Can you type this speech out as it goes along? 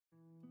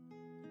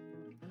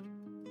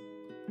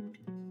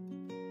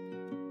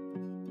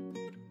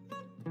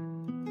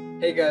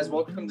Hey guys,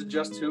 welcome to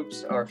Just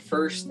Hoops, our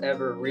first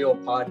ever real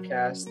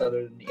podcast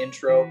other than the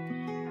intro.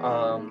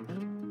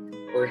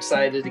 We're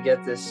excited to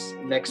get this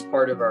next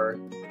part of our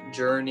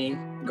journey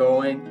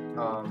going.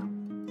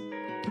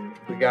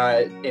 We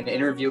got an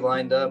interview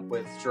lined up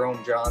with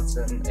Jerome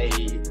Johnson, a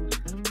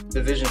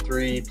Division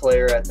III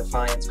player at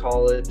Defiance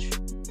College.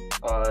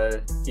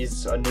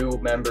 He's a new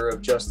member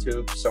of Just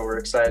Hoops, so we're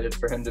excited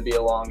for him to be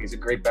along. He's a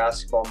great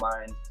basketball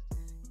mind.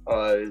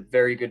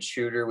 Very good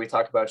shooter. We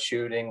talk about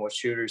shooting, what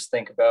shooters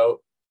think about.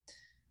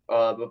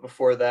 But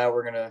before that,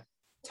 we're going to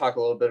talk a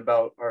little bit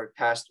about our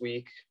past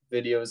week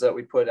videos that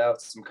we put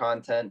out, some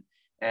content,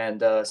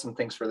 and some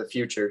things for the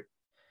future.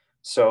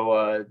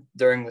 So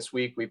during this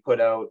week, we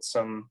put out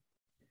some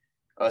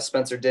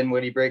Spencer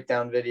Dinwiddie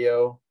breakdown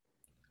video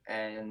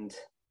and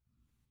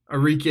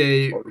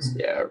Arike.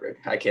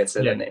 I can't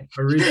say that name.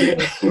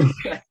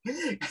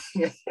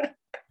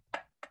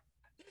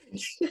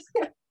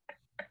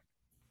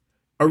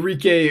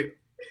 Arike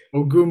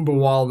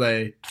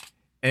Ogunbowale,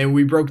 and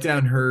we broke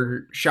down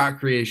her shot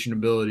creation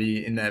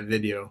ability in that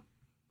video.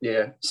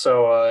 Yeah,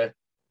 so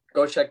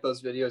go check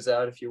those videos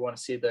out if you want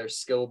to see the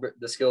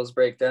skills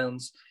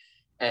breakdowns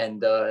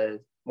and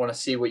want to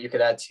see what you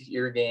could add to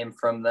your game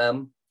from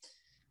them.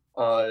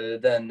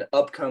 Then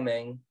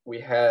upcoming, we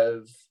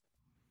have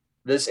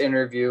this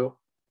interview.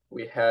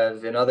 We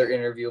have another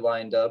interview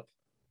lined up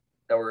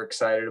that we're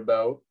excited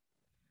about.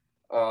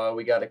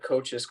 We got a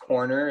coach's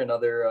corner,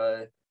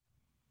 another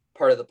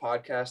part of the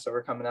podcast that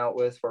we're coming out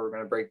with where we're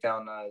going to break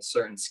down a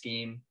certain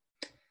scheme.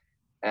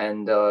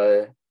 And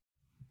then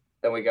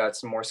we got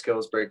some more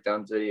skills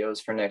breakdown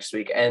videos for next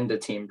week and a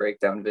team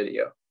breakdown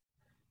video.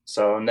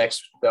 So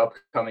the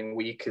upcoming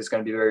week is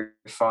going to be very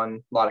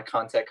fun. A lot of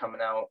content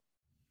coming out.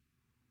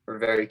 We're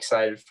very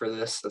excited for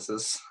this. This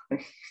is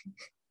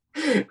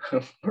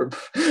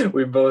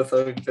we both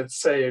have been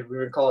saying, we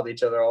were calling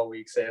each other all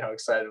week saying how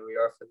excited we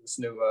are for this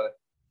new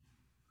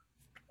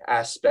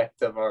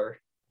aspect of our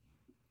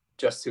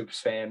Just Hoops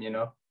fam, you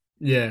know?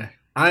 Yeah,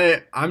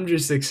 I'm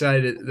just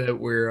excited that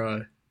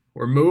we're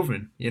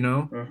moving, you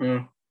know?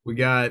 Mm-hmm.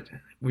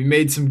 We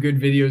made some good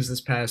videos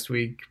this past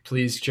week.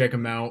 Please check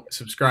them out.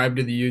 Subscribe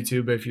to the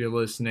YouTube if you're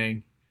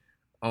listening.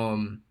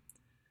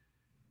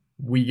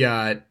 We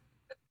got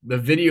the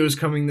videos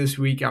coming this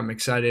week I'm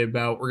excited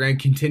about. We're going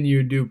to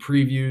continue to do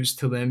previews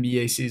till the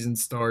NBA season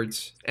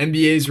starts.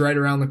 NBA's right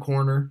around the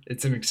corner.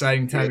 It's an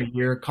exciting time of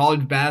year.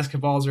 College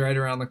basketball's right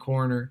around the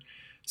corner.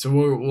 So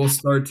we'll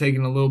start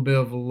taking a little bit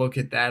of a look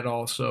at that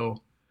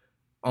also.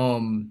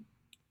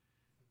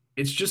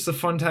 It's just a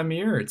fun time of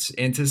year. It's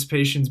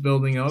anticipation's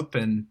building up,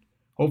 and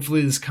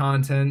hopefully this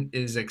content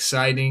is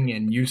exciting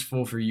and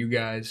useful for you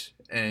guys.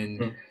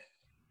 And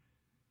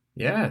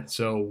yeah,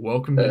 so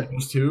welcome to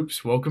Just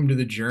Hoops. Welcome to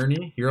the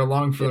journey. You're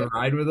along for the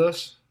ride with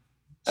us.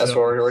 That's what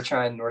we're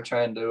trying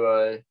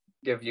to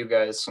give you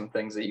guys some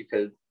things that you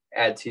could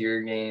add to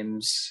your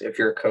games. If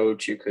you're a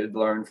coach, you could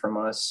learn from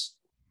us,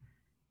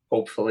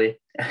 hopefully.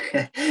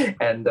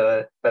 And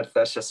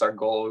that's just our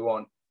goal. We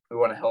want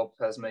to help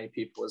as many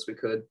people as we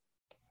could.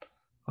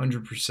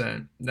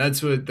 100%.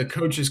 That's what the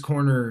Coach's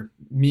Corner,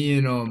 me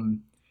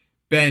and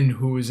Ben,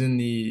 who was in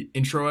the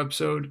intro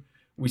episode,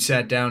 we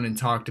sat down and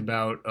talked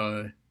about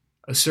a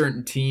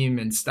certain team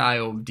and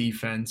style of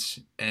defense,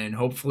 and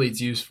hopefully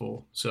it's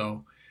useful.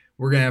 So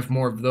we're going to have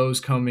more of those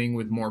coming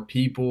with more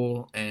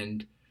people,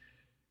 and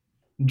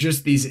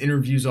just these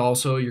interviews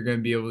also, you're going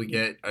to be able to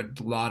get a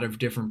lot of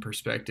different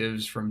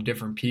perspectives from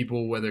different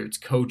people, whether it's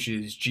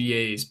coaches,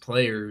 GAs,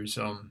 players,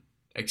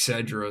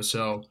 etc.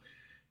 So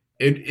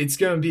it's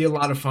going to be a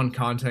lot of fun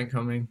content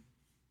coming.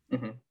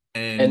 Mm-hmm.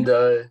 And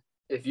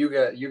if you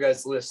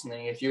guys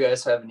listening, if you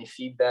guys have any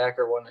feedback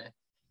or want to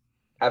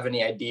have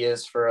any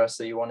ideas for us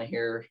that you want to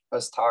hear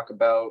us talk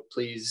about,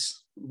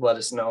 please let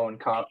us know in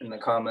the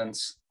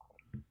comments.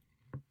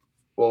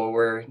 Well,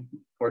 we're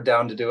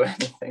down to do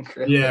anything.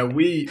 Really. Yeah,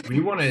 we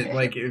want to,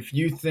 like, if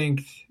you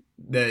think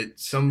that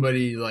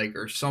somebody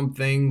or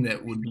something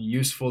that would be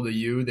useful to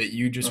you that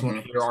you just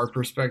want to hear our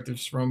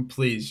perspectives from,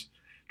 please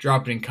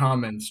drop it in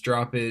comments,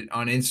 drop it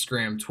on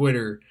Instagram,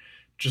 Twitter.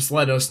 Just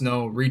let us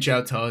know. Reach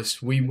out to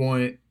us. We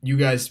want you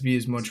guys to be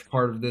as much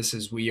part of this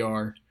as we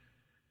are.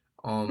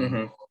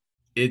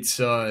 It's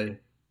we're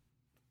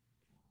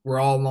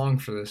all along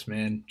for this,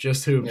 man.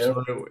 Just Hoops. Yep.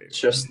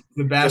 Just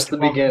the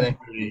beginning.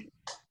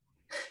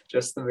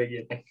 Just the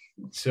beginning.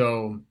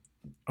 So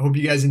I hope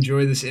you guys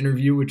enjoy this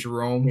interview with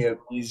Jerome. Yep.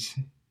 He's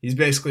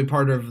basically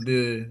part of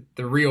the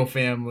real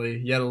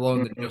family, yet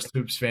alone the Just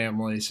Hoops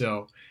family.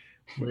 So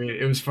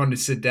it was fun to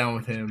sit down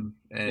with him.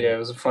 And yeah, it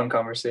was a fun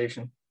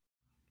conversation.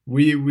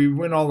 We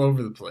went all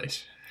over the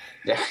place.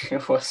 Yeah,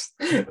 it was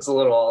a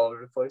little all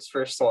over the place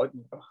first of all.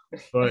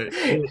 But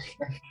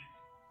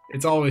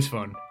it's always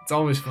fun. It's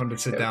always fun to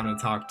sit down and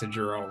talk to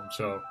Jerome.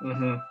 So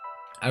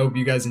I hope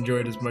you guys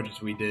enjoyed as much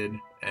as we did.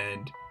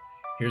 And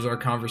here's our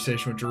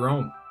conversation with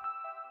Jerome.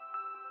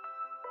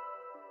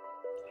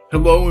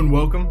 Hello and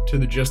welcome to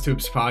the Just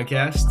Hoops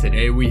podcast.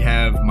 Today we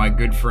have my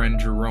good friend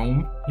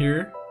Jerome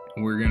here.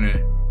 We're going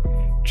to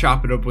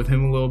chop it up with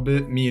him a little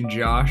bit, me and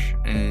Josh,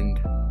 and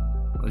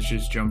let's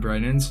just jump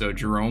right in. So,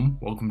 Jerome,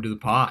 welcome to the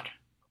pod.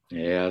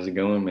 Hey, how's it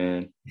going,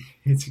 man?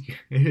 It's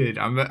good.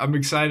 I'm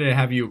excited to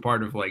have you a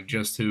part of like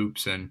Just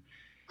Hoops and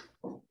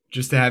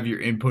just to have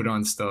your input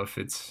on stuff.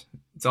 It's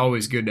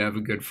always good to have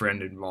a good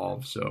friend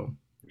involved. So,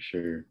 For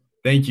sure.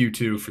 thank you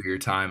too for your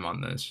time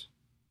on this.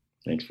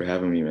 Thanks for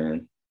having me,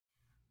 man.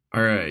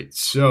 All right.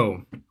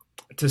 So,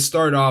 to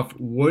start off,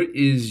 what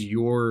is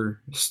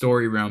your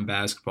story around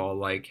basketball?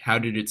 Like, how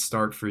did it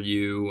start for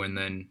you and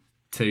then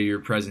to your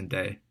present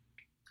day?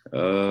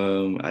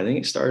 I think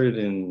it started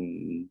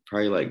in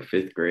probably like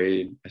fifth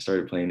grade. I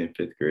started playing in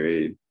fifth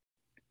grade,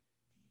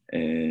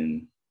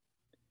 and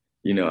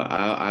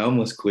I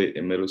almost quit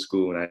in middle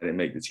school when I didn't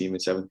make the team in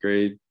seventh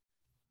grade.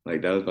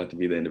 Like that was about to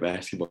be the end of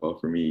basketball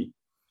for me,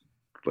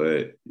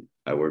 but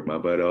I worked my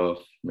butt off,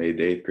 made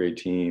the eighth grade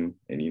team,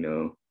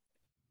 and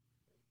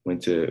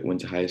went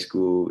to high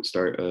school,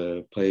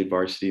 played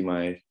varsity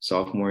my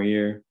sophomore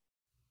year,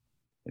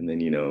 and then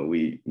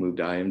we moved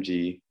to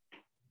IMG,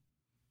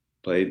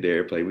 played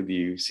with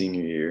you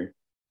senior year,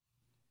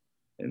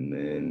 and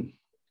then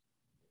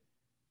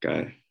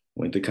got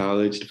went to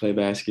college to play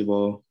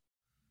basketball,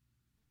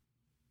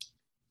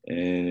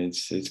 and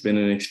it's been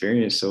an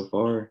experience so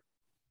far.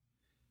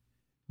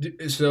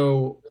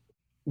 So,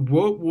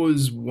 what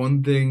was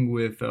one thing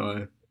with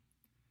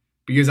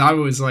because I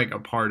was like a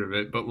part of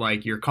it, but like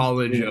Yeah.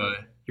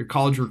 your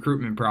college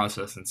recruitment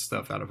process and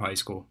stuff out of high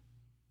school.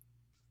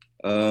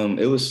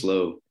 It was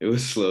slow. It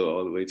was slow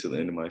all the way to the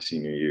end of my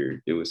senior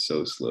year. It was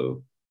so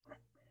slow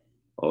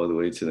all the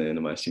way to the end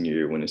of my senior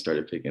year when it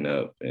started picking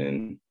up.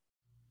 And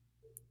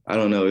I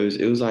don't know.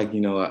 It was like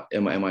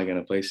am I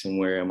gonna play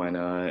somewhere? Am I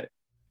not?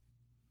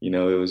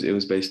 It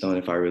was based on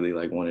if I really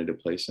like wanted to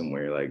play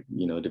somewhere. Like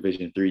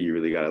Division III, you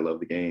really gotta love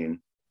the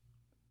game.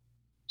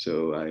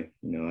 So I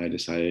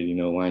decided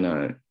why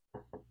not?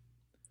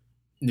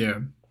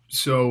 Yeah.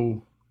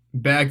 So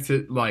back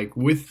to like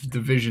with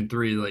Division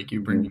 3, like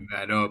you Mhm. bringing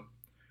that up,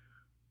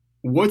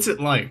 what's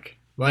it like?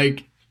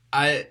 Like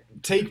I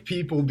take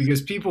people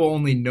because people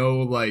only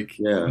know like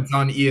Yeah, what's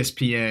on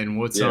ESPN,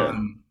 what's yeah,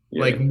 on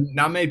like yeah.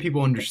 not many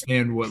people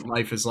understand what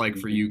life is like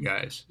for you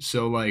guys.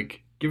 So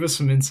like give us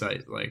some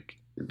insight. Like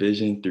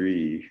Division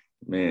III,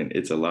 man,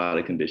 it's a lot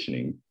of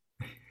conditioning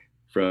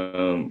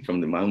from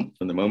the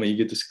moment you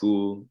get to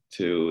school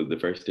to the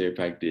first day of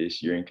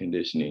practice. You're in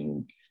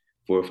conditioning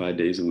 4 or 5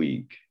 days a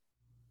week,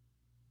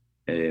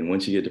 and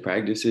once you get to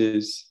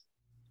practices,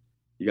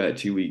 you got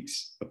 2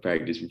 weeks of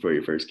practice before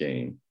your first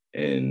game.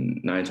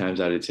 And 9 times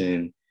out of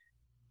 10,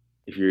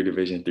 if you're a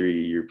Division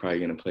III, you're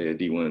probably gonna play a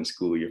D1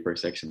 school your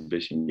first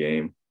exhibition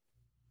game.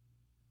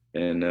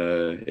 And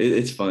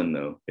it's fun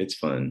though. It's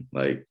fun.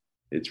 Like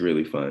it's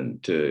really fun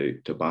to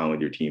bond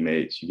with your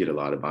teammates. You get a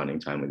lot of bonding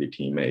time with your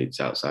teammates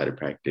outside of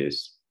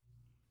practice,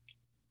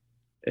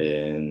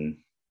 and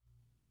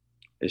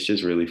it's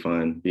just really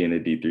fun being a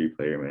D3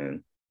 player,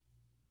 man.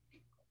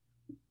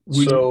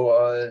 would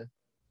So,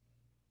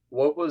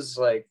 what was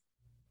like?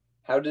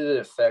 How did it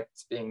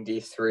affect being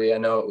D3? I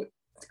know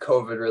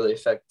COVID really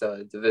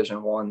affected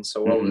Division 1.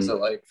 So, what was Mhm. it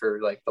like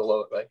for like the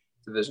low like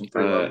Division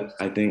 3 levels?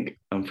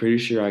 I'm pretty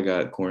sure I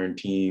got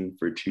quarantined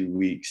for 2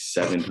 weeks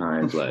 7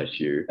 times last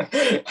year.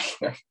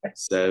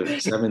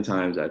 Seven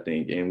times, I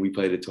think, and we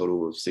played a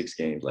total of 6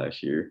 games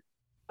last year.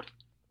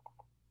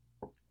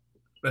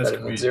 that's Better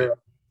than crazy. zero.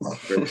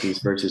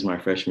 Versus my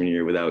freshman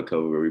year without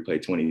COVID, where we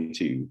played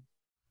 22.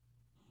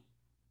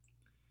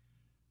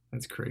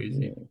 That's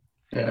crazy.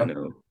 Yeah, I Yeah.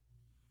 know.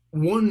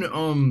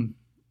 One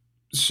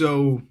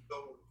so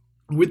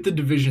with the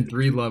Division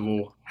 3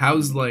 level,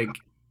 how's the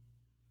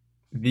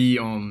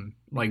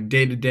like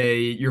day to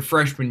day your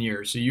freshman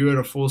year? So you had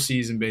a full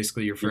season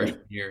basically your Yeah.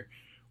 freshman year.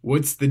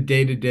 What's the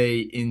day to day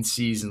in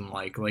season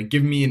like? Like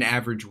give me an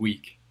average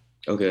week.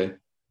 Okay.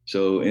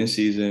 So in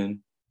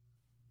season,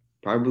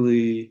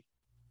 probably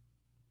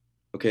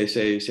okay.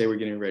 Say we're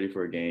getting ready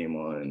for a game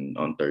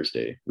on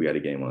Thursday. We got a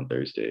game on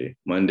Thursday.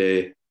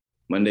 Monday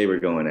we're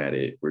going at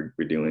it. We're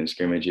doing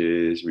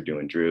scrimmages. We're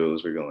doing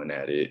drills. We're going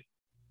at it.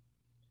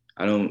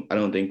 I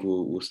don't think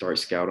we'll start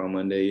scout on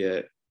Monday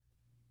yet.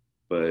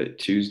 But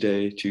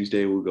Tuesday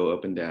we'll go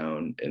up and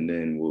down, and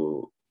then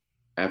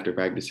after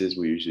practices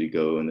we usually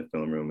go in the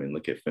film room and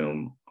look at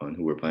film on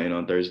who we're playing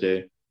on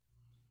Thursday,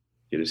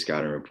 get a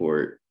scouting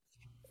report,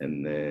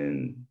 and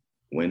then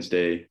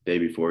Wednesday, day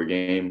before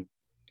game,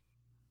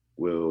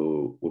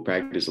 we'll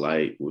practice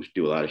light. We'll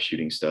do a lot of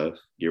shooting stuff,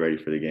 get ready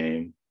for the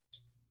game,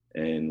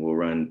 and we'll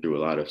run through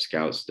a lot of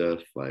scout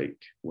stuff. Like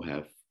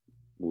we'll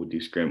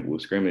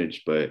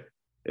scrimmage, but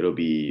it'll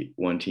be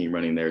one team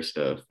running their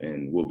stuff,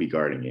 and we'll be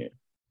guarding it.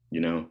 You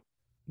know,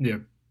 Yeah.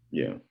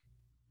 yeah.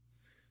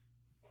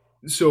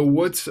 So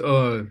what's it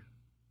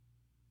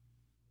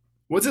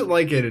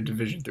like at a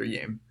Division 3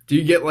 game? Do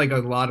you get like a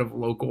lot of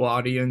local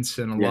audience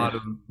and a Yeah, lot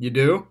of you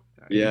do?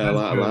 yeah, That's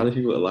good. a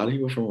lot of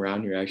people from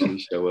around here actually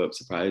show up.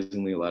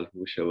 Surprisingly, a lot of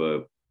people show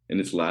up, and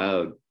it's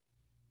loud.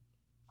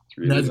 It's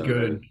really That's loud.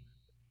 good.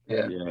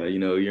 Yeah. Yeah,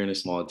 you're in a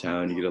small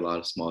town. You get a lot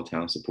of small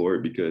town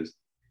support because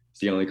it's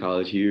the only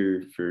college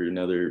here for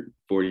another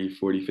 40,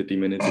 50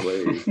 minutes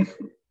away.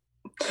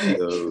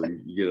 So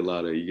you get a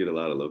lot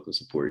of local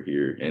support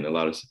here, and a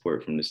lot of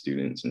support from the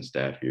students and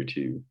staff here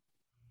too.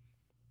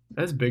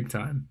 That's big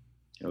time.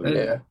 Oh That-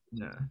 yeah,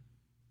 Yeah.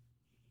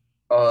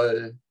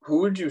 Yeah. Who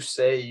would you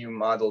say you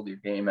modeled your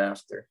game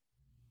after?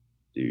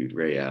 dude,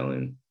 Ray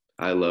Allen.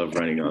 I love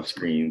running off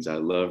screens. I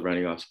love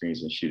running off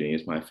screens and shooting.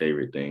 It's my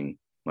favorite thing.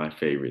 My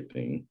favorite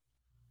thing.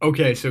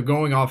 Okay, so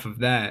going off of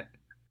that,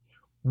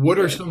 what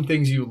are Yeah. some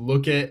things you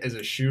look at as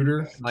a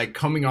shooter, like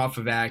coming off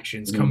of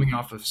actions, Mhm. coming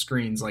off of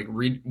screens? Like,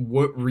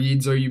 what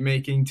reads are you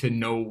making to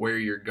know where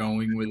you're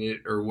going with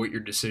it, or what your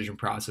decision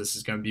process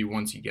is going to be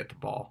once you get the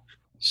ball?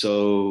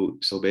 So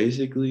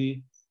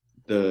basically,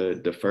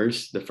 the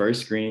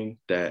first screen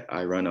that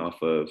I run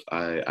off of,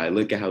 I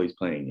look at how he's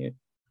playing it,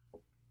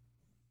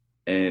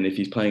 and if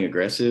he's playing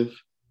aggressive,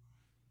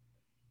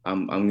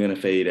 I'm gonna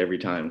fade every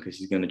time because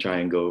he's gonna try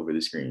and go over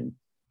the screen.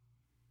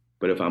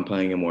 But if I'm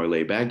playing a more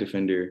laid back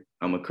defender,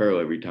 I'm a curl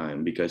every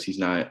time because he's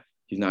not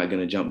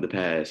gonna jump the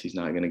pass. He's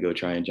not gonna go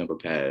try and jump a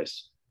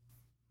pass.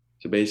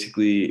 So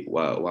basically,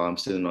 while I'm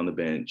sitting on the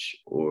bench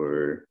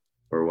or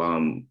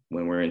when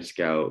we're in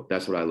scout,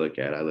 that's what I look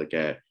at. I look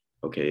at,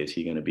 okay, is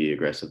he gonna be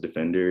aggressive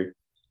defender?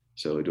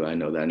 So do I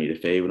know that I need to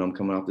fade when I'm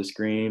coming off the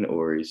screen,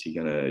 or is he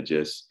gonna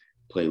just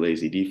play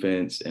lazy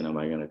defense and am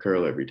I gonna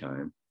curl every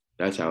time?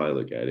 That's how I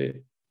look at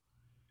it.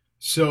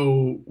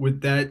 So,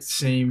 with that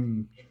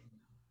same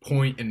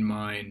point in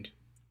mind,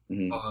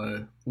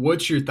 Hmm.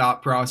 what's your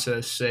thought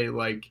process? Say,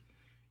 like,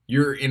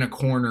 you're in a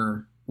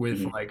corner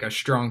with Hmm. like a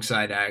strong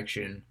side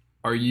action.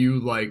 Are you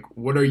like,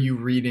 what are you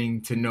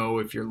reading to know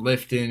if you're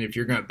lifting, if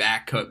you're going to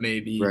back cut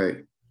maybe?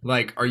 Right.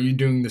 Like, are you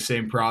doing the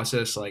same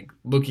process, like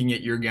looking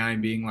at your guy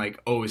and being like,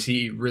 oh, is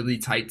he really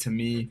tight to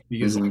me?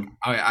 Because like Hmm.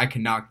 I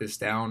can knock this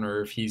down, or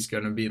if he's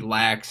going to be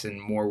lax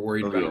and more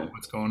worried Oh about yeah.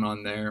 what's going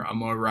on there, I'm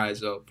going to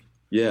rise up.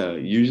 Yeah,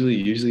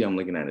 usually I'm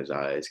looking at his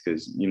eyes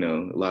because a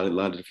lot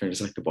of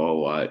defenders like the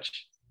ball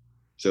watch.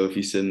 So if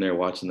he's sitting there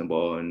watching the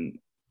ball and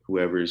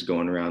whoever's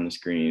going around the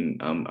screen,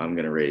 I'm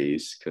gonna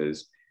raise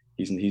because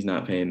he's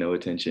not paying no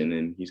attention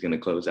and he's gonna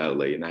close out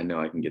late, and I know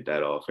I can get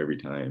that off every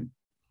time.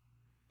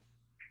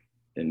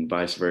 And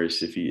vice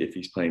versa, if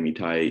he's playing me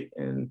tight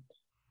and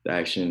the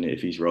action,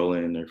 if he's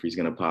rolling or if he's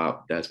gonna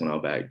pop, that's when I'll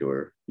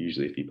backdoor.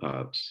 Usually if he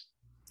pops.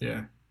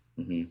 Yeah.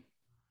 Hmm.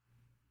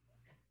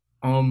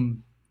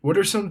 Um, what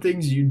are some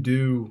things you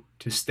do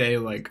to stay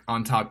like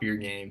on top of your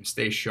game,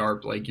 stay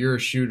sharp? Like you're a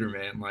shooter,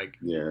 man. Like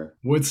Yeah.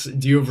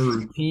 do you have a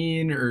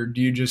routine or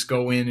do you just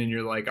go in and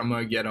you're like, I'm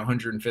gonna get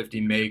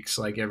 150 makes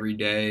like every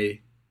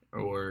day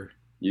or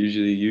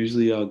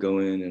Usually I'll go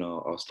in and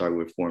I'll start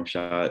with form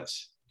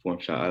shots. Form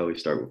shot. I always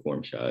start with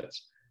form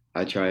shots.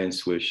 I try and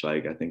swish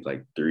like I think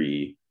like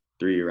three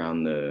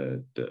around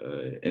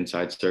the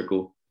inside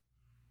circle,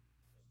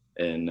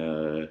 and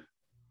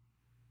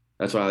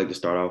that's what I like to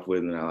start off with.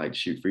 And I like to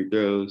shoot free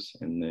throws,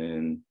 and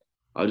then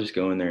I'll just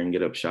go in there and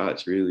get up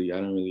shots. Really, I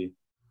don't really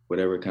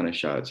whatever kind of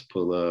shots,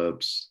 pull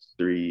ups,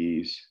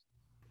 threes.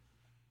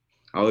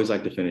 I always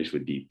like to finish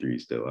with deep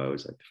threes, though. I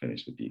always like to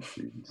finish with deep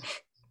threes.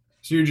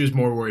 so you're just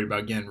more worried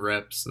about getting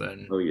reps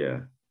Oh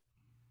yeah,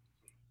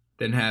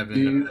 than Do having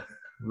you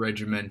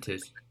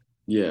regimented.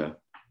 yeah.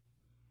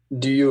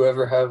 do you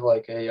ever have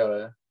like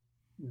a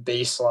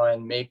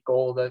baseline make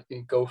goal that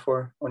you go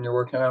for when you're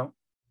working out?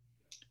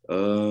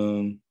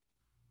 Um,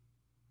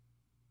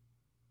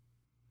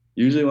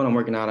 Usually when I'm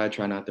working out, I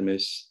try not to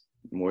miss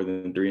more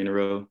than three in a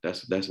row.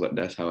 That's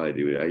how I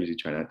do it. I usually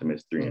try not to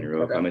miss three in a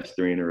row. If I Okay. miss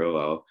three in a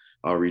row,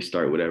 I'll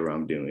restart whatever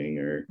I'm doing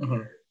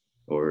Mhm.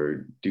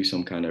 or do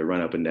some kind of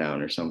run up and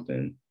down or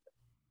something.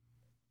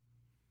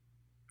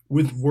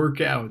 With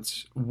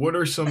workouts, what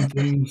are some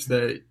things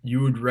that you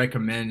would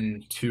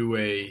recommend to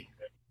a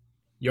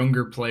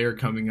younger player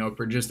coming up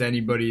or just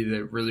anybody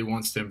that really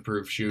wants to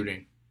improve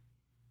shooting?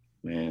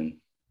 Man,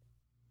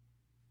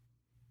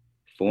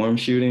 form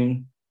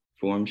shooting,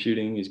 form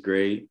shooting is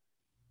great.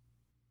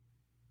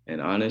 And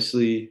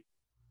honestly,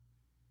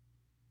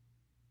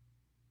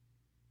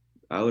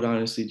 I would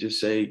honestly just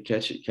say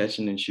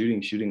catching and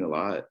shooting a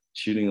lot.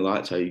 Shooting a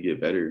lot's how you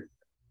get better.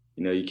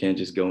 You can't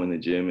just go in the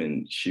gym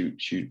and shoot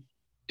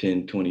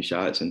 10, 20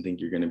 shots and think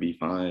you're going to be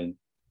fine.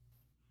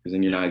 Because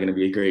then you're not going to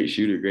be a great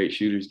shooter. Great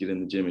shooters get in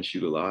the gym and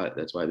shoot a lot.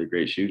 That's why they're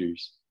great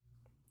shooters.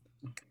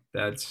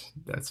 That's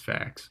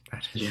facts.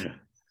 That is Yeah.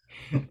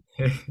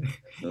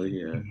 Oh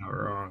yeah. not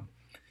wrong.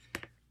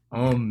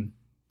 Um,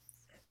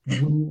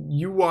 when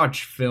you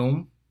watch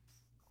film,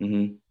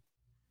 Hmm.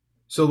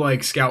 so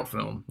like scout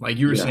film, like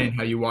you were Yeah. saying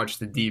how you watch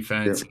the Yeah.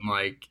 defense and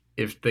like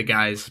if the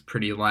guy's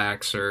pretty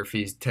lax or if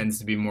he tends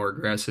to be more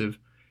aggressive.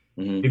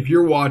 Hmm. If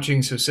you're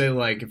watching, so say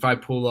like if I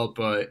pull up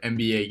a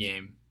NBA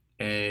game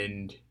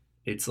and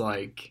it's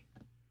like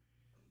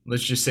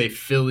let's just say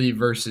Philly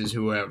versus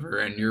whoever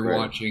and you're Right.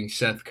 watching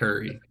Seth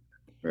Curry.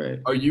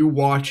 Right. Are you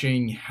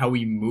watching how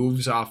he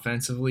moves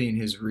offensively in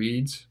his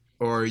reads,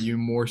 or are you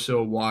more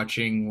so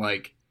watching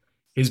like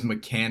his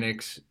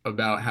mechanics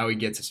about how he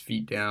gets his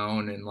feet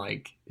down and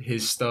like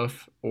his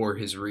stuff or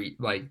his read?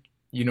 Like,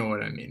 you know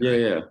what I mean, Yeah. right?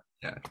 Yeah.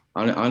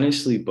 Yeah.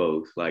 Honestly,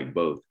 both. Like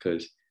both,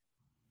 because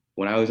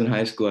when I was in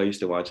high school, I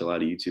used to watch a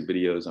lot of YouTube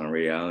videos on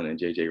Ray Allen and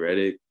JJ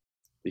Redick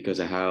because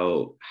of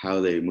how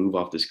they move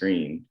off the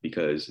screen,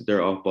 because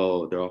their off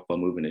ball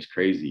movement is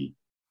crazy.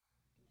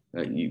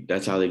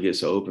 That's how they get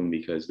so open,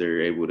 because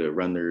they're able to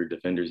run their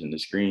defenders in the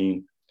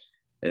screen.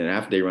 And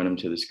after they run them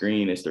to the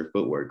screen, it's their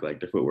footwork.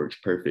 Like their footwork's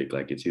perfect.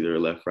 Like it's either a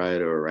left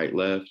right or a right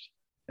left,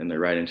 and they're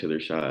right into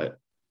their shot.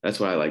 That's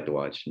what I like to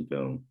watch in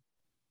film.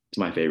 It's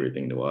my favorite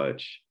thing to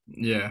watch.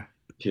 Yeah.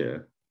 Yeah.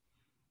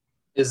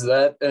 Is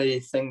that a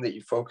thing that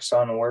you focus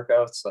on in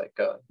workouts, like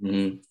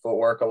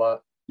footwork a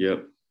lot?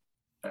 Yep.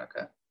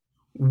 Okay.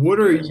 What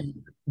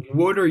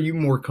are you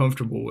more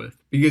comfortable with?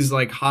 Because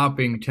like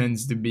hopping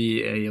tends to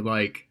be a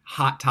like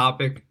hot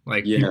topic.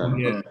 Like people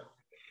get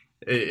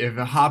if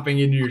hopping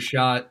into your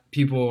shot,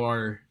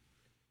 people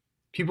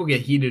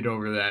get heated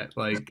over that.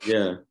 Like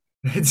Yeah.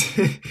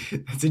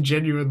 that's a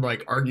genuine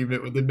like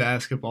argument within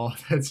basketball.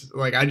 That's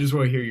like I just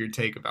want to hear your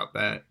take about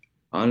that.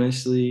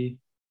 Honestly,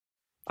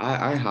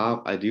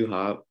 I do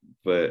hop,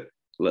 but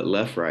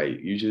left right.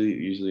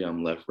 Usually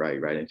I'm left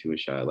right into a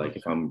shot. Like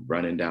if I'm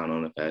running down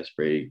on a fast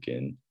break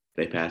and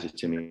they pass it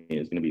to me,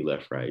 it's gonna be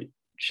left right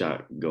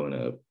shot going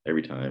up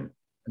every time.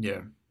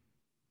 Yeah.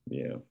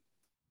 Yeah.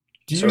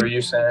 So are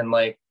you saying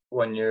like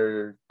when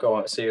you're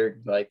going, so you're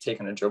like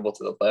taking a dribble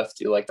to the left,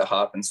 you like to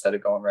hop instead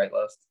of going right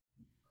left?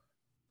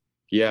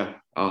 Yeah,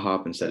 I'll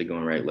hop instead of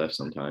going right left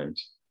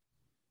sometimes.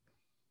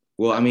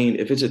 Well, I mean,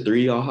 if it's a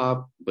three, I'll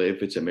hop, but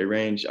if it's a mid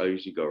range, I'll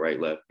usually go right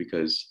left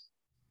because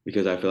I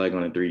feel like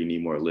on a three you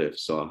need more lift,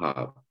 so I'll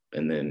hop.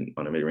 And then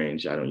on a mid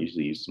range, I don't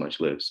usually use as much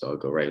lift, so I'll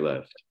go right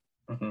left.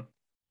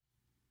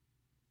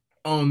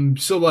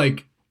 So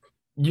like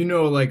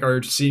like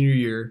our senior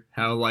year,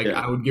 how like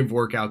I would give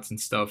workouts and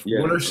stuff.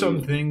 Yeah. What are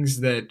some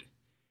things that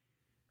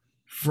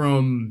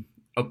from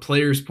a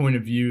player's point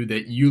of view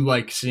that you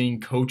like seeing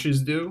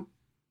coaches do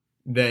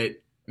that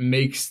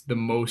makes the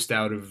most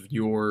out of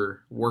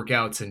your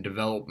workouts and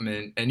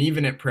development and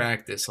even at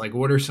practice? Like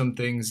what are some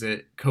things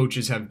that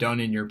coaches have done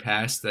in your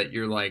past that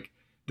you're like,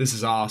 this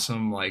is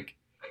awesome, like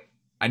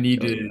I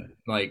need to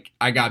like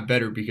I got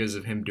better because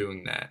of him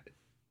doing that?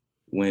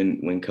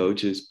 When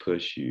coaches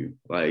push you,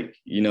 like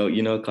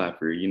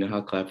Clapper, you know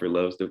how Clapper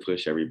loves to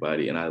push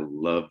everybody, and I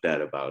love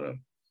that about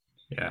him.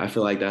 Yeah. I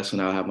feel like that's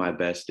when I'll have my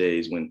best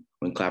days, when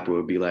Clapper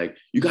would be like,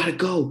 you gotta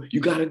go,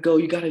 you gotta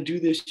do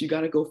this, you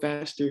gotta go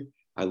faster.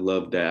 I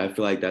love that. I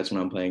feel like that's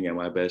when I'm playing at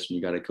my best, when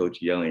you got a coach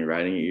yelling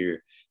right in your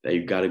ear that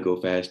you gotta go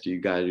faster,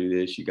 you gotta do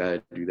this, you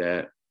gotta do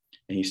that.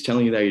 And he's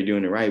telling you that you're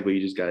doing it right, but you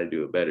just gotta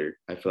do it better.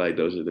 I feel like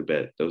those are the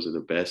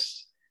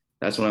best.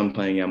 That's when I'm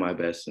playing at my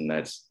best, and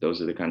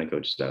those are the kind of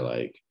coaches I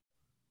like.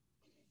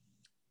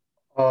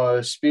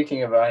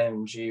 Speaking of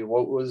IMG,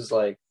 what was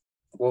like,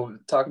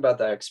 talk about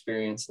that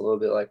experience a little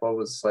bit. Like, what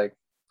was like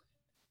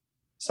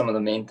some of the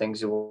main things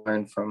you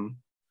learned from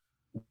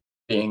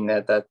being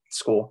at that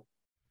school?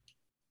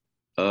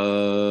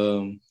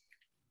 I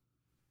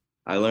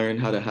learned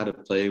how to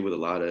play with a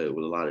lot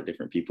of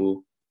different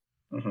people,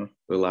 with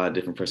a lot of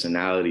different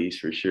personalities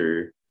for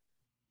sure.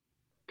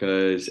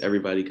 Because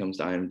everybody comes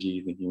to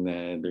IMG thinking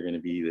that they're going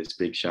to be this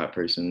big shot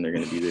person, they're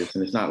going to be this,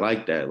 and it's not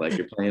like that. Like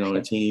you're playing on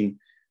a team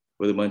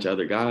with a bunch of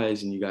other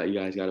guys, and you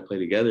guys got to play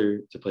together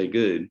to play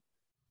good.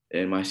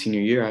 And my senior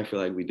year, I feel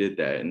like we did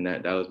that, and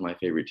that was my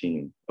favorite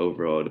team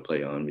overall to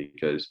play on,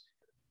 because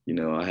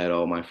I had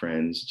all my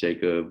friends,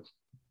 Jacob,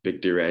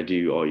 Victor,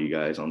 Radu, all you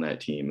guys on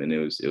that team, and it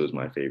was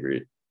my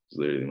favorite. It was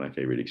literally my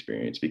favorite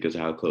experience because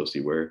of how close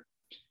we were,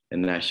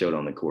 and that showed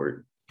on the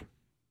court.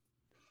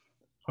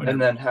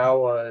 And then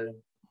how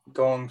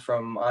going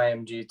from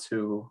IMG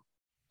to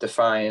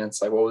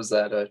Defiance, like what was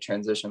that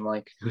transition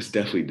like? It was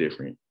definitely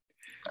different.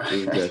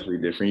 It was definitely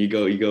different.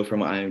 You go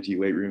from an IMG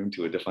weight room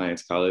to a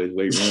Defiance College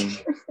weight room.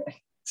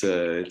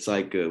 It's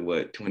like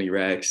 20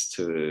 racks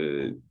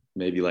to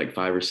maybe like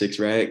 5 or 6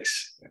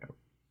 racks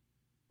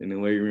in the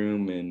weight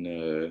room,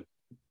 and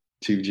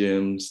 2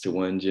 gyms to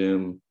 1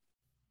 gym.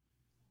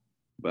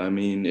 But I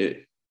mean,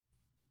 it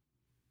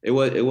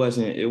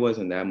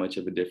wasn't that much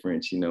of a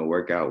difference,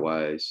 workout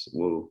wise.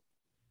 Well,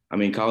 I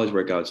mean, college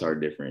workouts are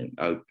different.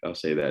 I'll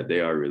say that they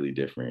are really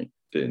different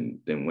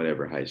than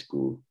whatever high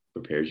school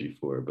prepares you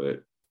for.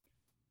 But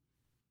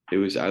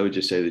I would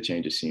just say the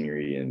change of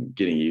scenery and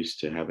getting used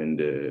to having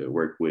to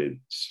work with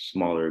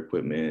smaller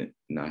equipment,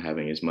 not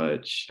having as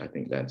much. I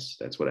think that's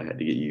what I had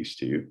to get used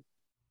to.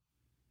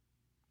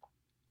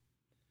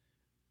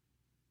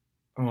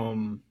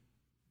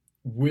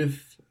 With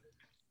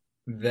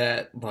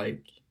that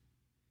like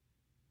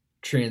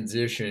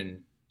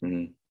transition,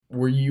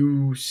 were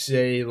you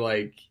say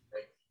like,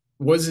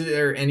 was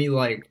there any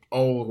like,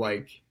 oh,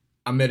 like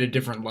I'm at a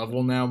different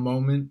level now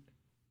moment?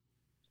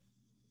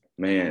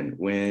 Man,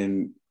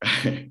 when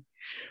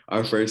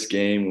our first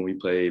game when we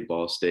played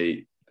Ball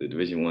State, the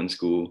Division I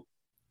school,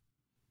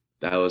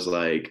 that was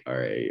like, all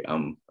right,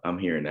 I'm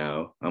here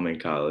now. I'm in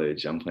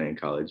college. I'm playing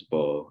college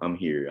ball. I'm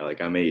here. Like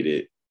I made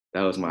it.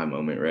 That was my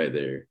moment right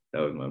there.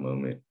 That was my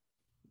moment.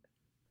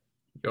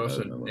 You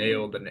also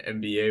nailed an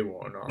NBA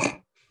one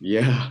on.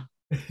 Yeah.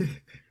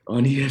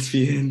 On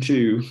ESPN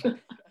too.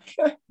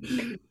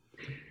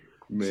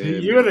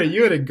 Man, You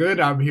had a good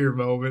I'm here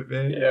moment,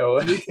 man. Yeah.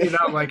 Well, You came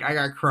out like I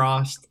got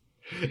crossed.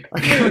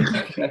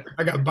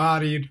 I got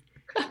bodied.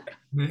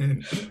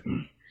 Man.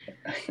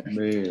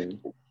 man.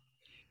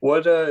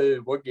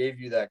 what gave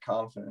you that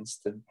confidence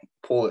to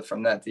pull it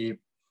from that deep?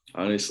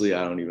 Honestly,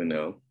 I don't even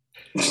know.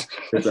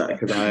 Because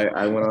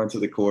I went onto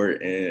the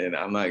court, and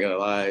I'm not gonna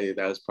lie,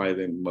 that was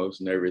probably the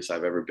most nervous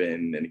I've ever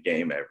been in a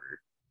game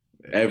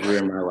ever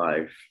in my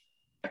life,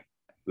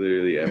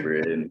 literally ever.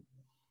 And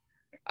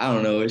I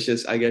don't know.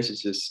 I guess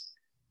it's just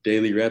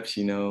daily reps.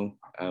 You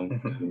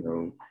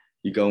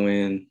go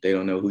in, they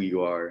don't know who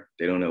you are,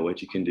 they don't know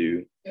what you can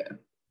do. Yeah.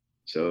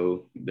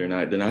 So they're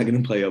not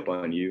gonna play up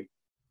on you.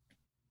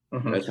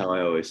 Mhm. That's how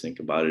I always think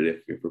about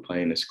it. If we're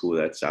playing a school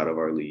that's out of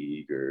our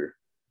league, or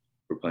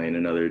we're playing a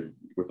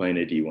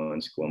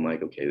D1 school, I'm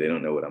like, okay, they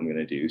don't know what I'm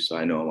gonna do, so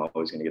I know I'm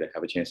always gonna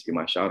have a chance to get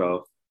my shot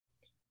off.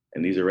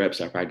 And these are reps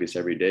I practice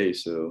every day.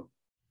 So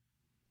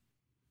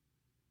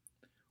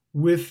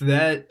With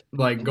that,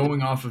 like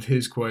going off of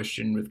his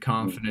question with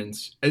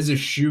confidence, as a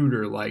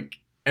shooter, like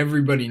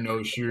everybody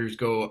knows shooters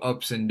go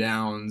ups and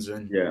downs,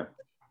 and yeah.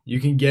 you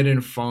can get in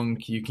a funk,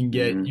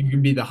 Mhm. you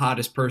can be the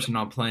hottest person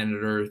on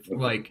planet Earth.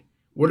 Like,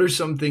 what are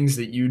some things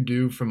that you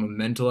do from a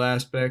mental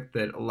aspect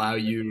that allow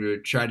you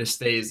to try to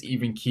stay as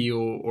even keel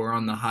or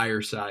on the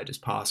higher side as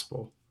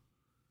possible?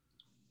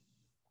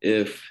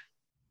 If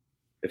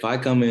I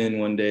come in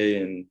one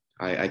day and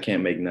I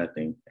can't make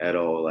nothing at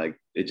all, like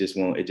it just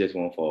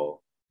won't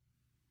fall.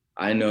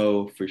 I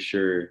know for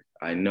sure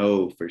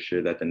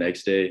that the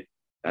next day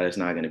that it's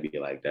not gonna be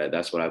like that.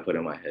 That's what I put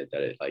in my head,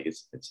 that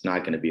it's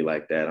not gonna be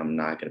like that. I'm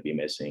not gonna be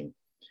missing.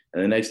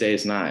 And the next day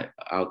it's not.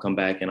 I'll come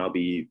back and I'll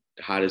be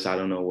hot as I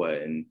don't know what,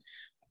 and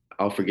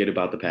I'll forget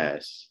about the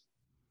past.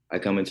 I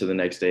come into the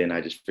next day and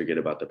I just forget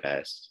about the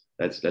past.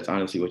 That's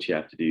honestly what you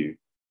have to do.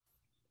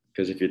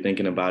 Because if you're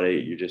thinking about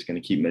it, you're just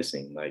gonna keep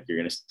missing. Like, you're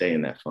gonna stay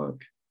in that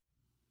funk.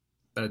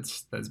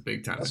 That's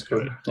big time. That's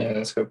good. Yeah,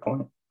 that's a good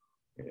point.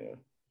 Yeah.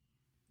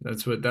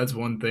 That's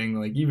one thing.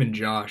 Like even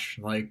Josh,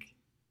 like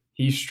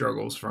he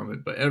struggles from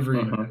it, but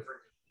Mhm.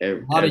 a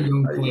lot of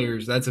young Everybody,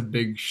 players, that's a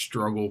big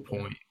struggle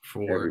point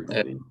for.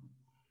 everybody.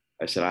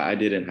 I said I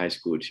did in high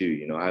school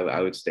too.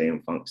 I would stay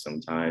in funk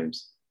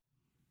sometimes,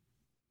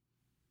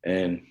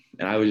 and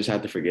I would just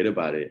have to forget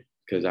about it,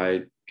 because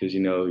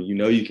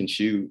you can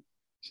shoot,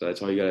 so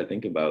that's all you got to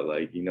think about.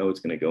 Like, it's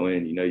gonna go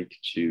in. You can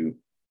shoot.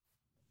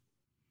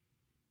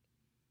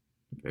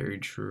 Very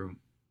true.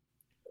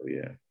 Oh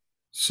yeah.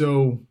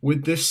 So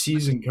with this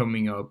season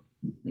coming up,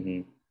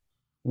 Hmm.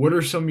 what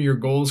are some of your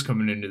goals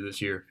coming into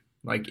this year?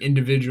 Like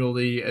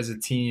individually, as a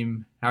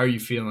team, how are you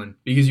feeling?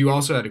 Because you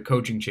also had a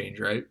coaching change,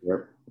 right?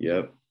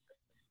 Yep.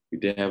 We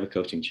did have a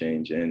coaching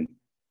change, and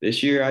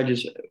this year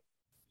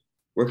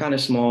we're kind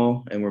of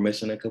small and we're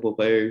missing a couple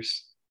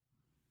players.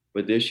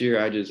 But this year,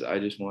 I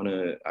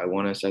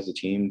want us as a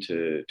team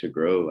to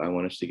grow. I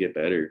want us to get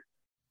better.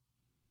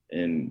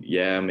 And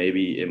yeah,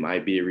 maybe it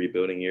might be a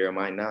rebuilding year. It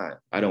might not.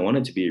 I don't want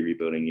it to be a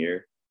rebuilding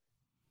year,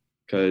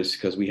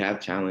 because we have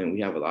talent.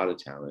 We have a lot of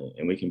talent,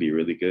 and we can be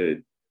really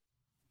good.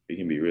 We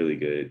can be really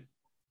good.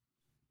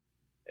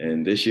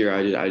 And this year,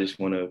 I just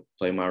want to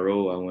play my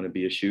role. I want to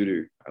be a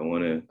shooter. I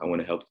want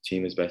to help the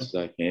team as best as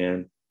I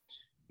can,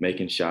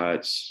 making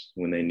shots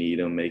when they need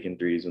them, making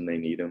threes when they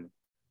need them.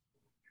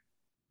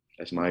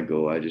 That's my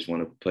goal. I just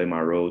want to play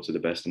my role to the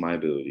best of my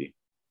ability.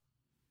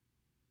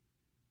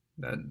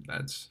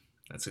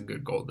 That's a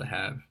good goal to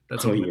have.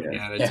 That's a Oh winning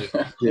yeah, attitude.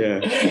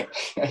 yeah,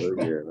 oh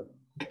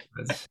yeah,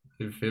 That's,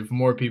 if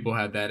more people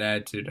had that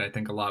attitude, I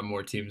think a lot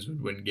more teams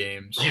would win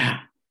games.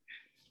 yeah,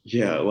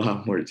 yeah. A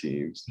lot more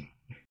teams.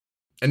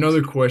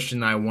 Another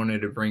question I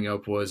wanted to bring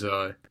up was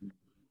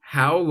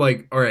how,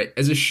 like, all right,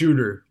 as a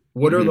shooter,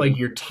 what are Mhm. like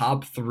your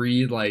top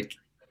three, like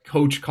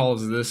coach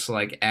calls this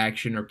like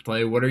action or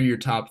play? What are your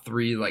top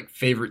three like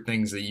favorite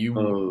things that Oh,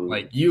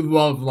 you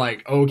love,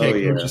 like, oh okay,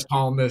 coach yeah, is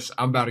calling this,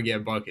 I'm about to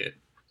get a bucket.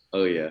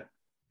 oh yeah.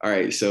 All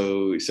right,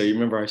 so you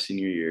remember our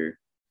senior year,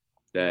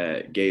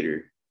 that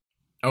Gator?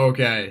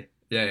 Okay.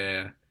 Yeah, yeah,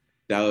 yeah.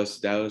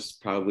 That was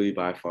probably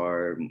by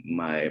far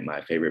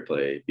my favorite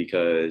play,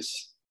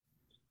 because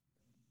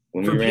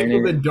when we For ran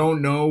people that it,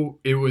 don't know,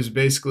 it was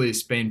basically a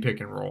Spain pick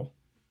and roll.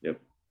 yep,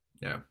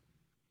 Yeah.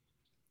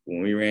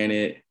 when we ran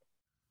it,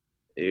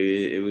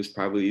 it was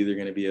probably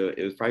gonna be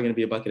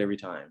a bucket every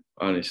time,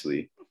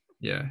 honestly,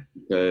 Yeah.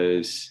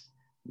 because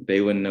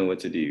they wouldn't know what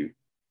to do.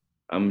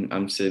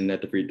 I'm sitting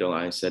at the free throw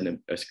line,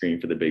 setting a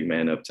screen for the big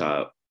man up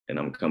top, and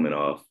I'm coming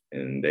off,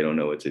 and they don't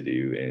know what to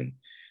do. And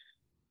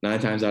 9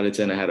 times out of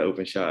 10, I had an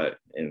open shot,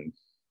 and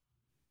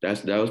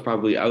that was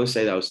probably, I would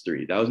say that was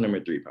three. That was number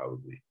three,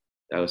 probably.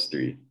 That was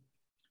three.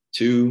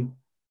 Two,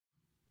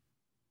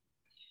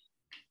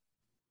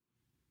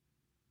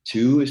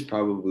 two is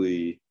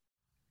probably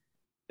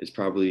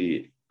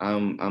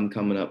I'm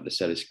coming up to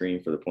set a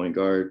screen for the point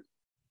guard,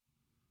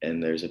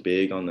 and there's a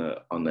big on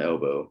the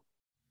elbow,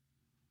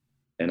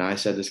 and I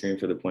set the screen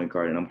for the point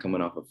guard, and I'm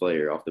coming off a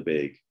flare off the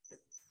big.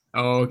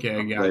 Oh, okay, I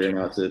I'm got flaring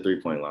you. out to the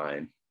 3-point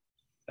line.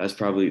 That's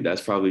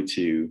probably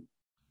two,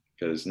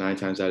 because 9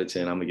 times out of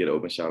 10, I'm gonna get an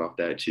open shot off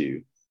that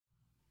too,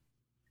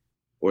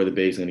 or the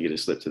big's gonna get a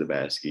slip to the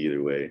basket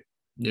either way.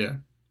 Yeah.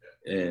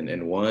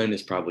 And one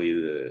is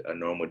probably a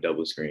normal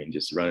double screen,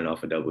 just running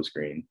off a double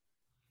screen.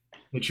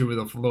 Hit you with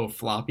a little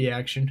floppy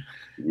action.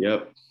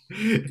 Yep.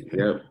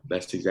 Yep.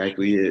 That's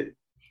exactly it.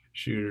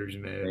 Shooters,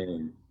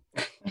 man.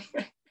 Man.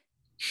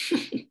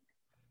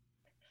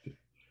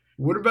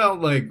 What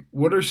about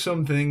what are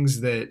some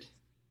things that?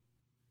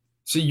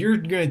 So you're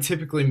gonna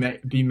typically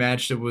be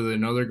matched up with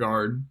another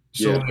guard.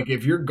 So Yeah.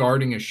 if you're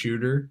guarding a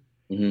shooter,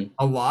 Mm-hmm.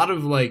 a lot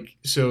of listening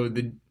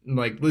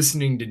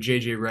to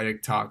JJ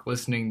Redick talk,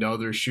 listening to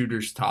other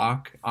shooters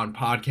talk on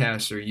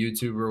podcasts or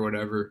YouTube or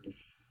whatever.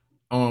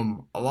 A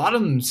lot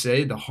of them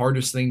say the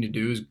hardest thing to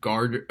do is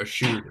guard a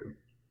shooter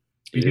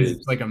because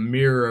it's like a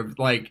mirror of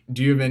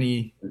do you have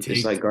any It's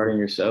takes? like guarding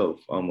yourself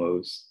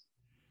almost.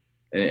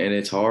 And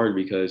it's hard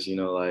because,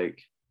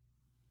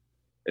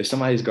 if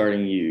somebody's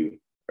guarding you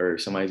or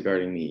somebody's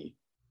guarding me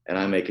and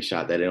I make a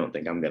shot that they don't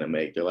think I'm going to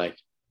make, they're like,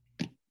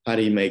 how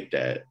do you make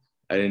that?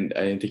 I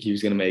didn't think he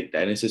was going to make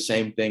that. And it's the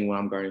same thing when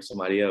I'm guarding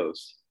somebody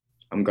else.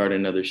 I'm guarding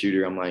another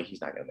shooter. I'm like,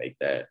 he's not going to make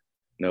that.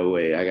 No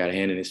way. I got a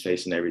hand in his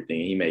face and everything.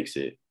 He makes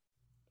it.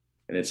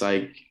 And it's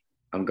like,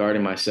 I'm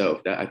guarding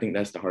myself. I think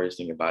that's the hardest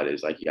thing about it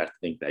is you have to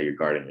think that you're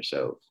guarding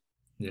yourself.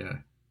 Yeah.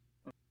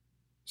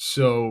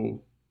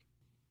 So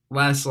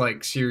last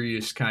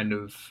serious kind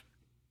of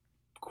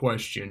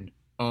question.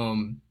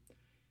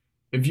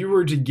 If you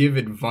were to give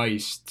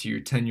advice to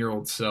your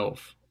 10-year-old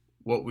self,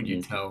 what would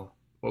you tell?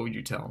 What would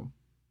you tell him?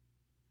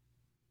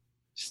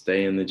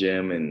 Stay in the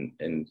gym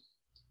and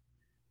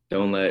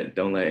don't let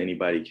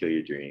anybody kill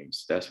your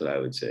dreams. That's what I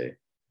would say.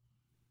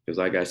 Because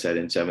like I said,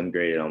 in 7th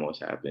grade, it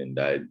almost happened.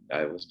 I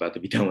was about to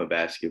be done with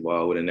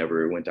basketball. I would have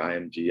never went to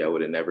IMG. I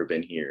would have never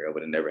been here. I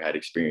would have never had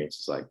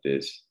experiences like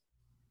this.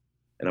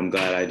 And I'm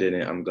glad I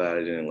didn't. I'm glad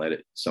I didn't let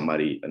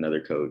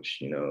another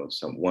coach,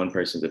 one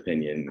person's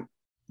opinion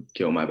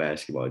kill my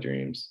basketball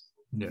dreams.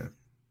 Yeah.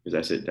 Because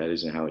that's it. That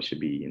isn't how it should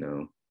be,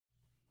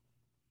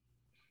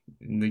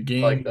 And the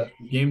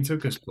game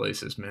took us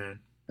places, man.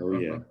 Oh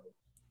yeah.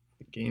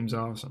 The game's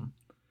awesome.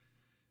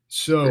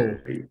 So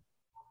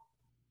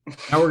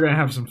now we're gonna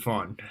have some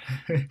fun.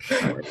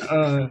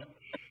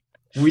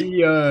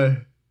 We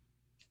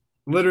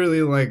literally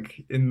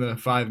in the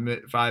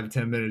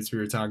 5-10 minutes we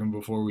were talking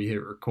before we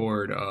hit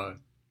record,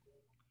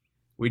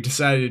 we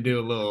decided to do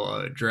a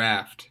little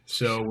draft.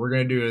 So we're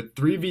gonna do a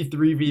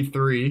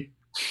 3v3v3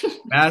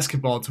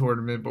 basketball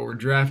tournament, but we're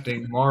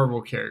drafting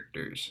Marvel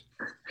characters.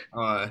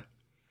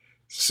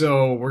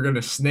 So we're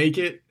gonna snake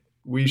it.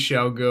 We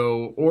shall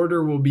go.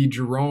 Order will be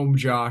Jerome,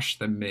 Josh,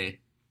 then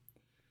me.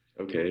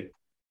 Okay.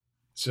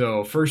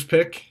 So first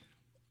pick,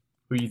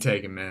 who you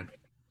taking, man?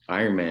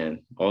 Iron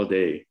Man all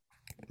day.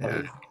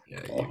 Yeah.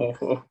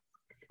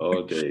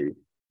 All day.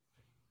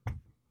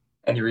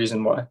 Any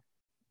reason why?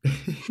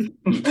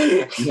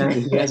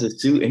 He has a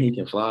suit and he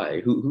can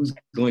fly. Who's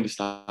going to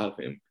stop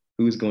him?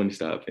 Who's going to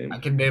stop him? I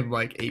can name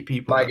 8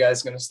 people. My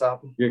guy's gonna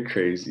stop him. You're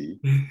crazy.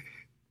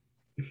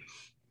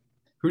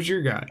 Who's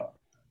your guy?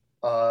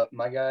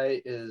 My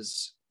guy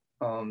is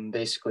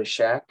basically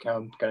Shaq.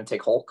 I'm gonna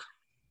take Hulk.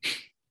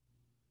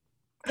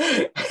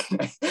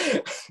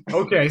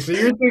 Okay, so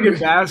you're thinking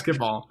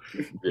basketball.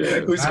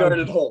 Yeah. Who's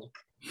guarded Hulk?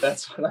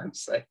 That's what I'm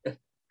saying.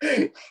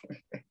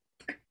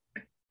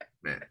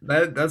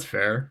 Man, that's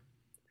fair.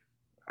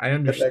 I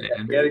understand.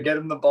 You gotta get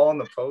him the ball in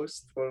the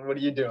post. What are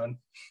you doing?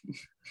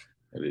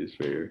 That is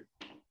fair.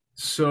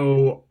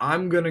 So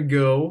I'm gonna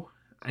go.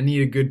 I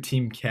need a good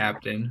team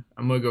captain.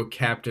 I'm gonna go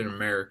Captain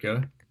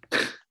America.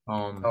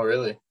 Oh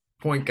really?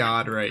 Point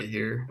guard right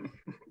here.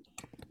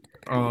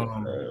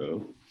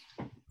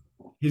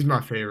 He's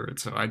my favorite,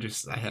 so I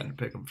had to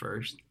pick him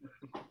first.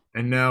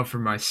 And now for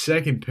my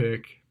second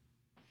pick,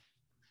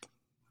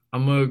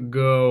 I'm gonna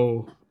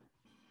go.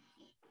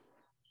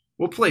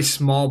 We'll play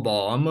small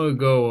ball. I'm gonna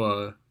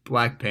go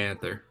Black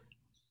Panther.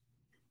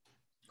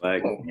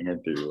 Black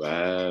Panther,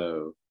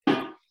 wow.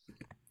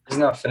 He's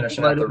not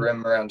finishing at the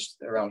rim around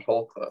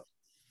Hulk though.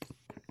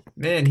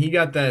 Man, he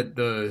got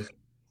the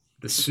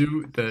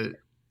suit,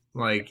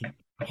 Hulk,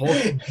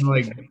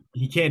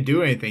 he can't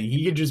do anything.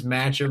 He can just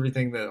match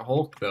everything that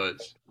Hulk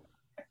does.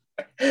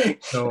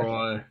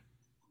 So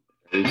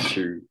It's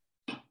true.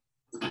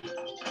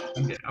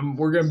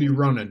 we're gonna be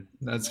running.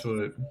 That's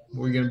what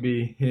we're gonna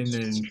be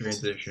hitting in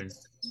transition.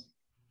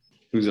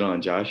 Who's it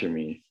on, Josh or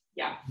me?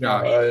 Yeah.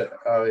 Yeah,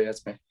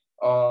 it's me.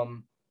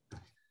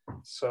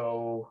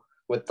 So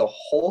with the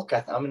Hulk,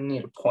 I'm gonna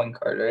need a point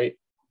guard, right?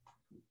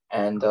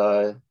 And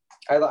I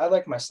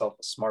like myself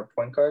a smart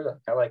point guard.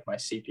 I like my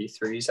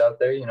CP3s out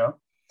there,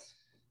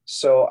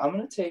 So I'm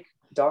gonna take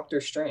Doctor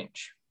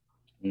Strange.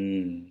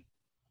 Mm.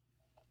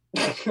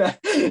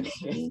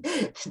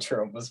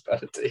 Jerome was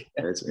about to take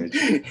it. That's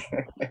interesting.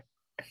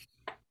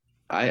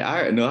 I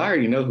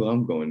already know who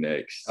I'm going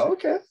next.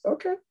 Okay.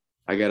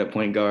 I got a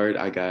point guard.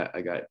 I got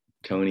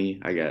Tony.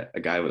 I got a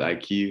guy with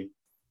IQ.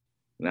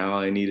 Now all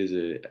I need is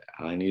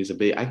a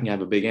big. I can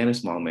have a big and a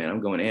small man. I'm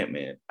going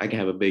Ant-Man. I can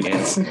have a big and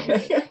a small man.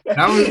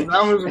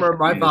 That was where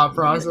my thought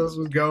process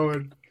was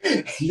going.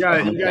 You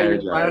got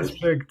your last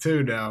pick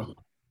too now.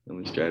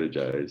 I'm gonna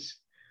strategize.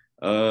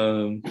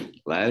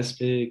 Last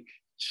pick.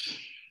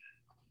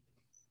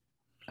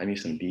 I need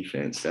some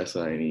defense. That's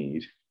what I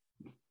need.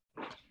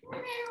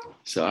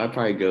 So I'll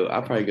probably go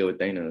with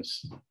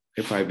Thanos.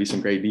 It'll probably be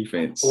some great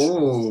defense.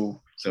 Ooh.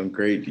 Some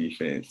great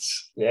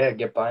defense. Yeah,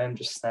 get by him,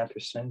 just snap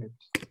your fingers.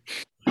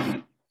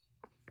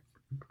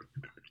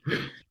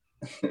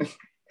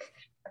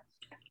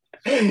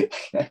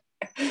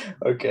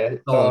 Okay.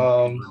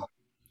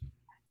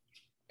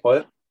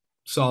 What?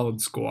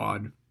 Solid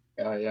squad.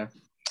 Oh yeah.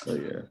 Oh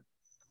yeah.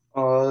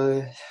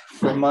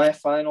 For my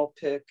final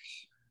pick,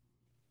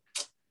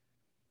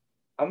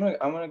 I'm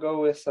gonna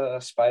go with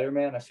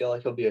Spider-Man. I feel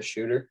like he'll be a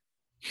shooter.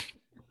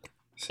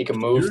 He can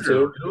move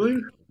too.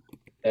 Really?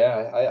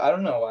 Yeah, I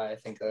don't know why I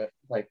think that.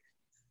 Like,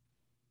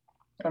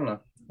 I don't know.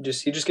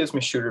 He just gives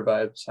me shooter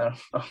vibes. I don't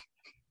know.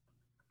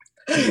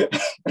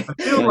 I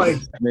feel like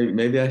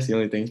maybe that's the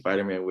only thing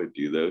Spider-Man would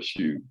do though.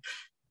 Shoot.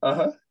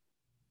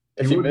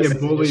 If he misses,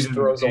 he just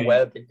throws a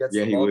web and gets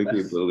the he ball would back.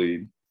 get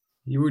bullied.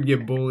 He would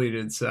get bullied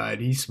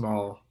inside. He's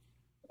small.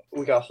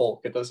 We got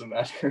Hulk. It doesn't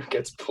matter who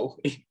gets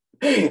bullied.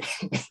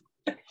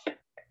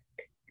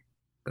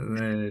 And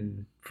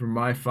then for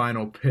my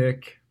final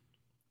pick,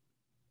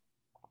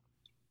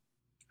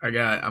 I'm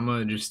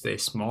gonna just stay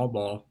small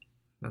ball.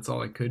 That's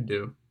all I could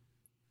do.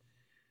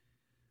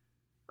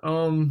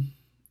 I'm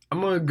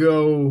gonna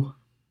go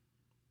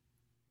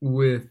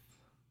with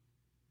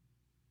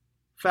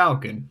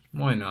Falcon.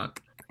 Why not?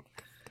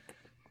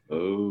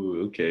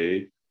 Oh,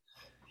 okay.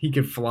 He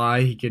can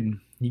fly. He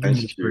can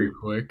move pretty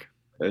quick.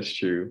 That's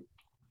true.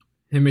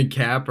 Him and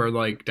Cap are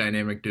like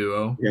dynamic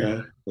duo.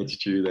 Yeah, that's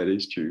true. That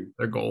is true.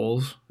 They're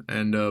goals.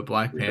 And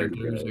Black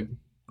Panther's a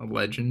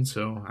legend,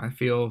 so I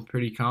feel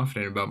pretty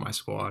confident about my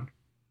squad.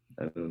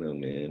 I don't know,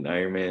 man.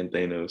 Iron Man,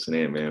 Thanos, and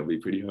Ant-Man would be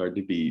pretty hard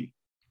to beat.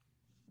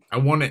 I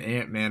wanted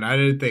Ant-Man. I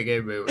didn't think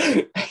anybody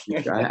would.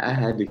 I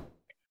had to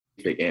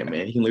pick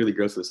Ant-Man. He can literally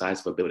grow to the size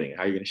of a building.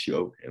 How are you going to shoot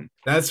over him?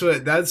 That's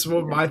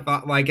what my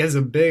thought. Like as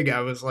a big, I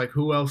was like,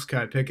 who else can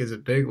I pick as a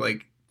big?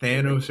 Like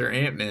Thanos or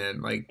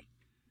Ant-Man? Like,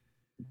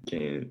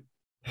 can't.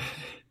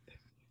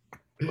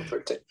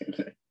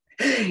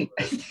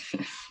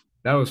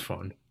 That was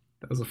fun.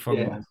 That was a fun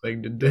little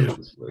thing to do.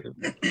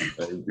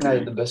 I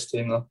had the best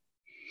team though.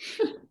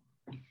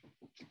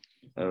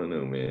 I don't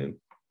know, man.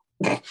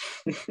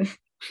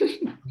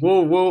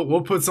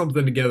 We'll put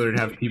something together and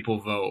have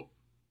people vote.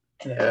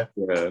 Yeah.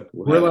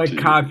 We're like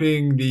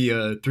copying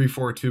the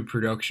 342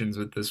 Productions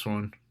with this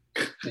one.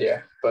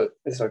 Yeah, but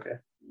it's okay.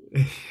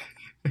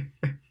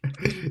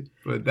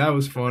 But that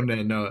was fun.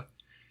 And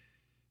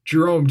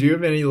Jerome, do you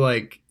have any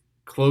like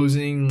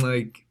closing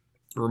like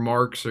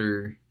remarks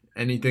or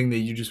anything that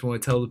you just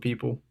want to tell the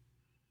people?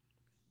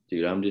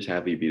 Dude, I'm just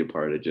happy to be a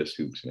part of Just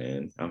Hoops,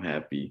 man. I'm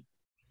happy.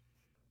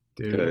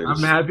 Dude,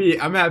 I'm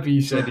happy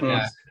you said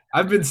yeah.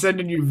 I've been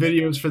sending you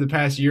videos for the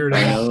past year and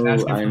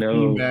I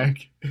know. Feedback.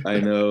 I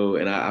know,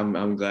 and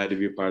I'm glad to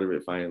be a part of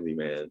it finally,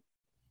 man.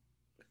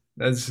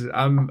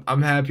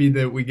 I'm happy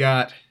that we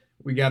got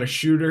a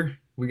shooter.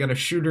 We got a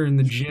shooter in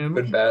the gym.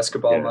 Good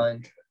basketball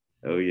mind.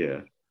 Oh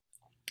yeah.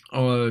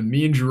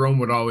 Me and Jerome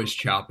would always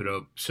chop it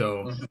up,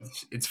 so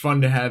it's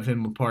fun to have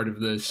him a part of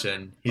this,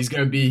 and he's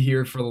gonna be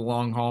here for the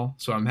long haul.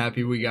 So I'm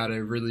happy we got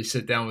to really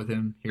sit down with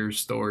him, hear his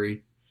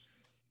story,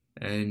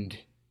 and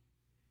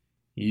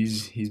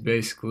he's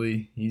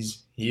basically he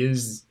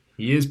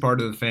is part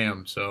of the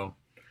fam. So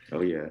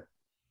oh yeah.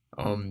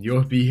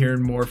 You'll be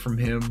hearing more from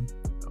him.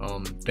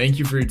 Thank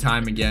you for your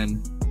time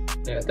again.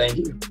 Yeah, thank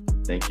you.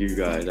 Thank you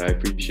guys. I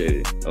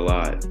appreciate it a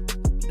lot.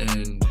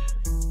 And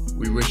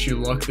we wish you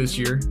luck this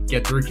year.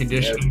 Get through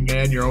conditioning,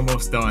 man. You're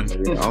almost done.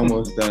 We're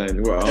almost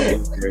done. We're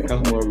almost there. A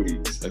couple more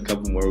weeks.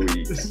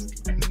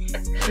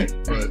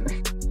 But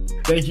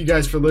thank you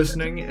guys for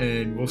listening,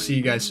 and we'll see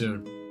you guys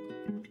soon.